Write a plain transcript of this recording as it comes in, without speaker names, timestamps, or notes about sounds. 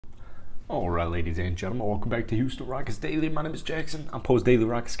All right, ladies and gentlemen, welcome back to Houston Rockets Daily. My name is Jackson. I post daily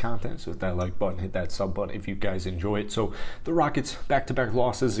Rockets content, so hit that like button, hit that sub button if you guys enjoy it. So the Rockets back-to-back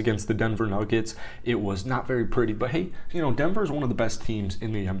losses against the Denver Nuggets. It was not very pretty, but hey, Denver is one of the best teams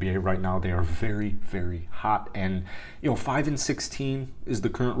in the NBA right now. They are very, very hot, and 5-16 is the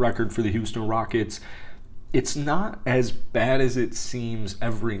current record for the Houston Rockets. It's not as bad as it seems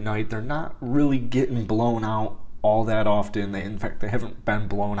every night. They're not really getting blown out all that often. In fact, they haven't been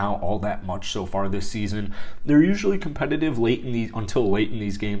blown out all that much so far this season. They're usually competitive until late in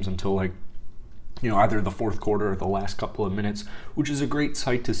these games, until either the fourth quarter or the last couple of minutes, which is a great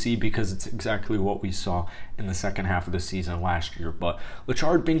sight to see because it's exactly what we saw in the second half of the season last year. But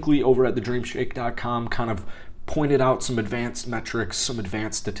Lachard Binkley over at thedreamshake.com kind of pointed out some advanced metrics, some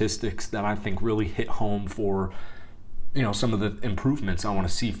advanced statistics that I think really hit home for some of the improvements I want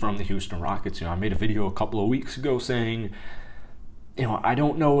to see from the Houston Rockets. I made a video a couple of weeks ago saying, I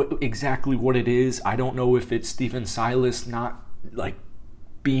don't know exactly what it is. I don't know if it's Stephen Silas not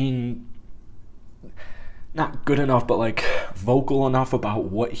being not good enough, but vocal enough about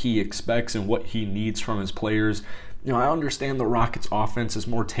what he expects and what he needs from his players. I understand the Rockets offense is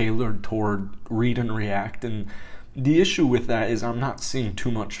more tailored toward read and react, and the issue with that is I'm not seeing too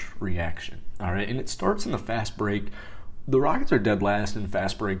much reaction. All right, and it starts in the fast break. The Rockets are dead last in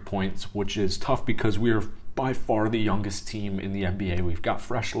fast break points, which is tough because we are by far the youngest team in the NBA. We've got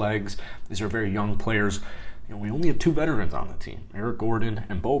fresh legs. These are very young players. We only have two veterans on the team, Eric Gordon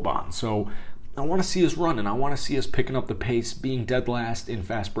and Boban. So I want to see us running. I want to see us picking up the pace. Being dead last in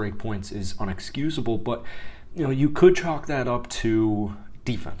fast break points is unexcusable, but you could chalk that up to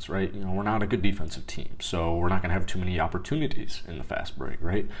defense, right? We're not a good defensive team, so we're not going to have too many opportunities in the fast break,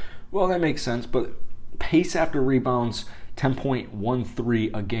 right? Well, that makes sense, but pace after rebounds,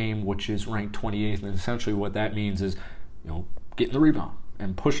 10.13 a game, which is ranked 28th, and essentially what that means is, getting the rebound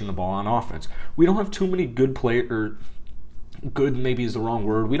and pushing the ball on offense. We don't have too many good players, good maybe is the wrong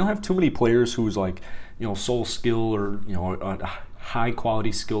word. We don't have too many players whose sole skill or a high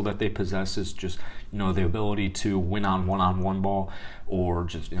quality skill that they possess is just the ability to win on one-on-one ball or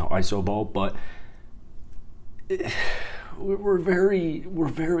just ISO ball, but we're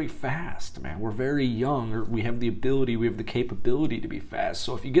very fast, man. We're very young. We have the ability, we have the capability to be fast.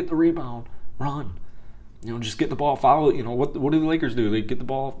 So if you get the rebound, run. Just get the ball, follow. What do the Lakers do? They get the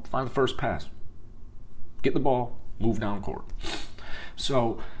ball, find the first pass, get the ball, move down court.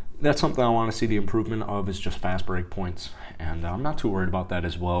 So that's something I want to see the improvement of, is just fast break points, and I'm not too worried about that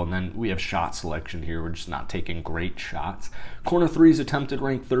as well. And then we have shot selection here. We're just not taking great shots. Corner threes attempted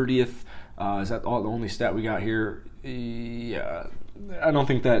ranked 30th. Is that the only stat we got here? Yeah, I don't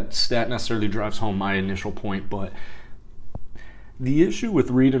think that stat necessarily drives home my initial point, but the issue with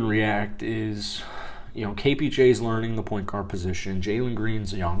read and react is, KPJ's learning the point guard position. Jalen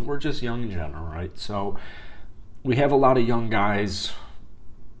Green's young. We're just young in general, right? So we have a lot of young guys.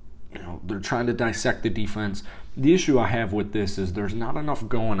 They're trying to dissect the defense. The issue I have with this is there's not enough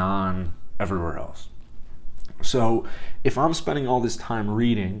going on everywhere else. So if I'm spending all this time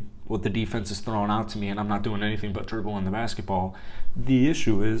reading what the defense is throwing out to me and I'm not doing anything but dribbling the basketball, the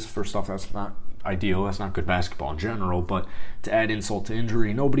issue is, first off, that's not ideal. That's not good basketball in general. But to add insult to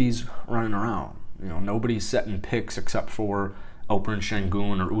injury, nobody's running around. Nobody's setting picks except for Alperen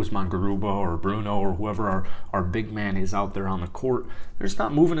Şengün or Usman Garuba or Bruno or whoever our big man is out there on the court. They're just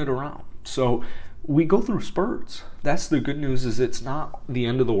not moving it around. So we go through spurts. That's the good news, is it's not the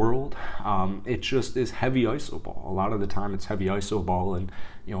end of the world. It just is heavy ISO ball. A lot of the time it's heavy ISO ball, and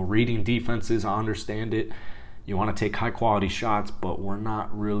reading defenses, I understand it. You want to take high quality shots, but we're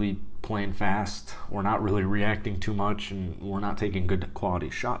not really playing fast. We're not really reacting too much, and we're not taking good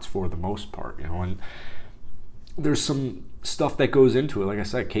quality shots for the most part, and there's some stuff that goes into it. Like I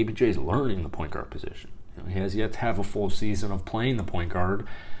said, KPJ is learning the point guard position. He has yet to have a full season of playing the point guard.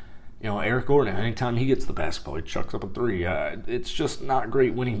 Eric Gordon, anytime he gets the basketball, he chucks up a three. It's just not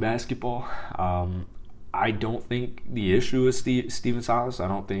great winning basketball. I don't think the issue is Stephen Silas. I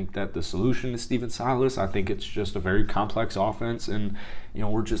don't think that the solution is Stephen Silas. I think it's just a very complex offense, and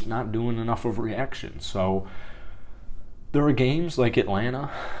we're just not doing enough of reaction. So there are games like Atlanta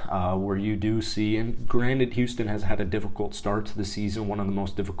where you do see, and granted, Houston has had a difficult start to the season, one of the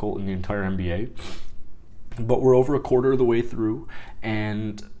most difficult in the entire NBA, but we're over a quarter of the way through,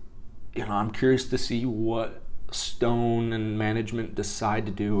 and I'm curious to see what Stone and management decide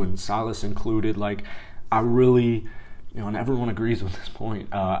to do, and Silas included. I really, and everyone agrees with this point,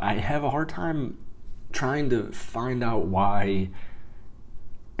 I have a hard time trying to find out why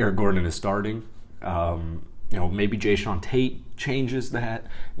Eric Gordon is starting. Maybe Jae'Sean Tate changes that.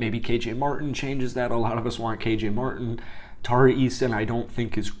 Maybe KJ Martin changes that. A lot of us want KJ Martin. Tari Eason, I don't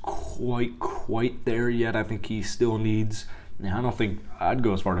think, is quite there yet. I think he still needs. Now, I don't think I'd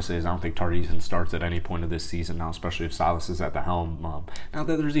go as far to say as I don't think Tari Eason starts at any point of this season now, especially if Silas is at the helm. Not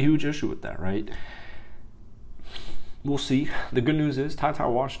that there's a huge issue with that, right? We'll see. The good news is Ty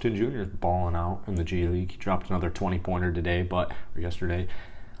Washington Jr. is balling out in the G League. He dropped another 20-pointer today, or yesterday.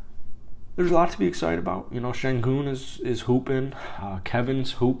 There's a lot to be excited about. You know, Şengün is hooping.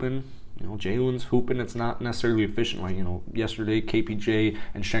 Kevin's hooping. You know, Jalen's hooping. It's not necessarily efficient. Like, you know, yesterday, KPJ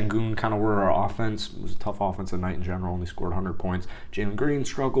and Şengün kind of were our offense. It was a tough offensive night in general. Only scored 100 points. Jalen Green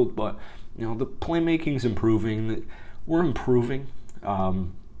struggled, but, you know, the playmaking's improving. We're improving.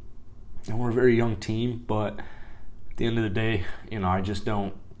 And we're a very young team, but at the end of the day, you know, I just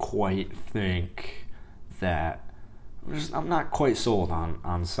don't quite think that I'm not quite sold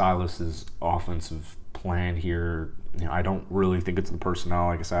on Silas's offensive plan here. You know, I don't really think it's the personnel.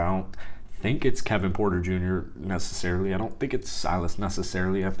 Like I said, I don't think it's Kevin Porter Jr. necessarily. I don't think it's Silas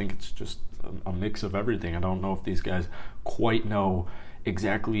necessarily. I think it's just a mix of everything. I don't know if these guys quite know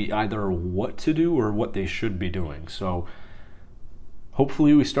exactly either what to do or what they should be doing. So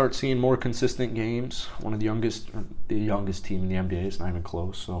hopefully we start seeing more consistent games. One of the youngest team in the NBA. It's not even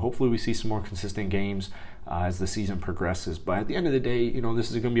close. So hopefully we see some more consistent games as the season progresses. But at the end of the day, you know,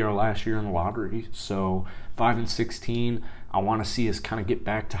 this is going to be our last year in the lottery. So 5-16, I want to see us kind of get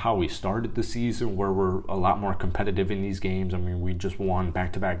back to how we started the season, where we're a lot more competitive in these games. I mean, we just won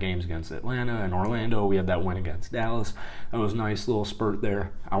back-to-back games against Atlanta and Orlando. We had that win against Dallas. That was a nice little spurt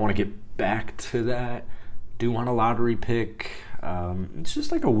there. I want to get back to that. Do want a lottery pick. It's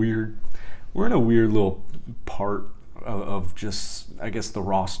just like we're in a weird little part of just, I guess, the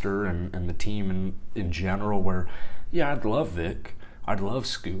roster and the team in general, where, yeah, I'd love Vic. I'd love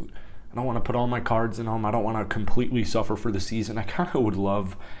Scoot. I don't want to put all my cards in them. I don't want to completely suffer for the season. I kind of would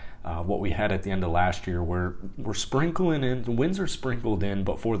love what we had at the end of last year, where we're sprinkling in, the wins are sprinkled in,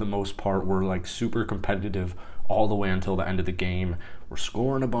 but for the most part, we're like super competitive all the way until the end of the game. We're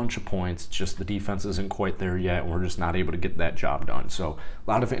scoring a bunch of points, just the defense isn't quite there yet, and we're just not able to get that job done. So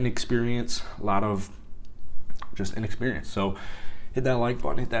a lot of inexperience, a lot of just inexperience. So hit that like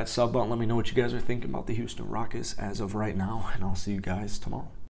button, hit that sub button, let me know what you guys are thinking about the Houston Rockets as of right now, and I'll see you guys tomorrow.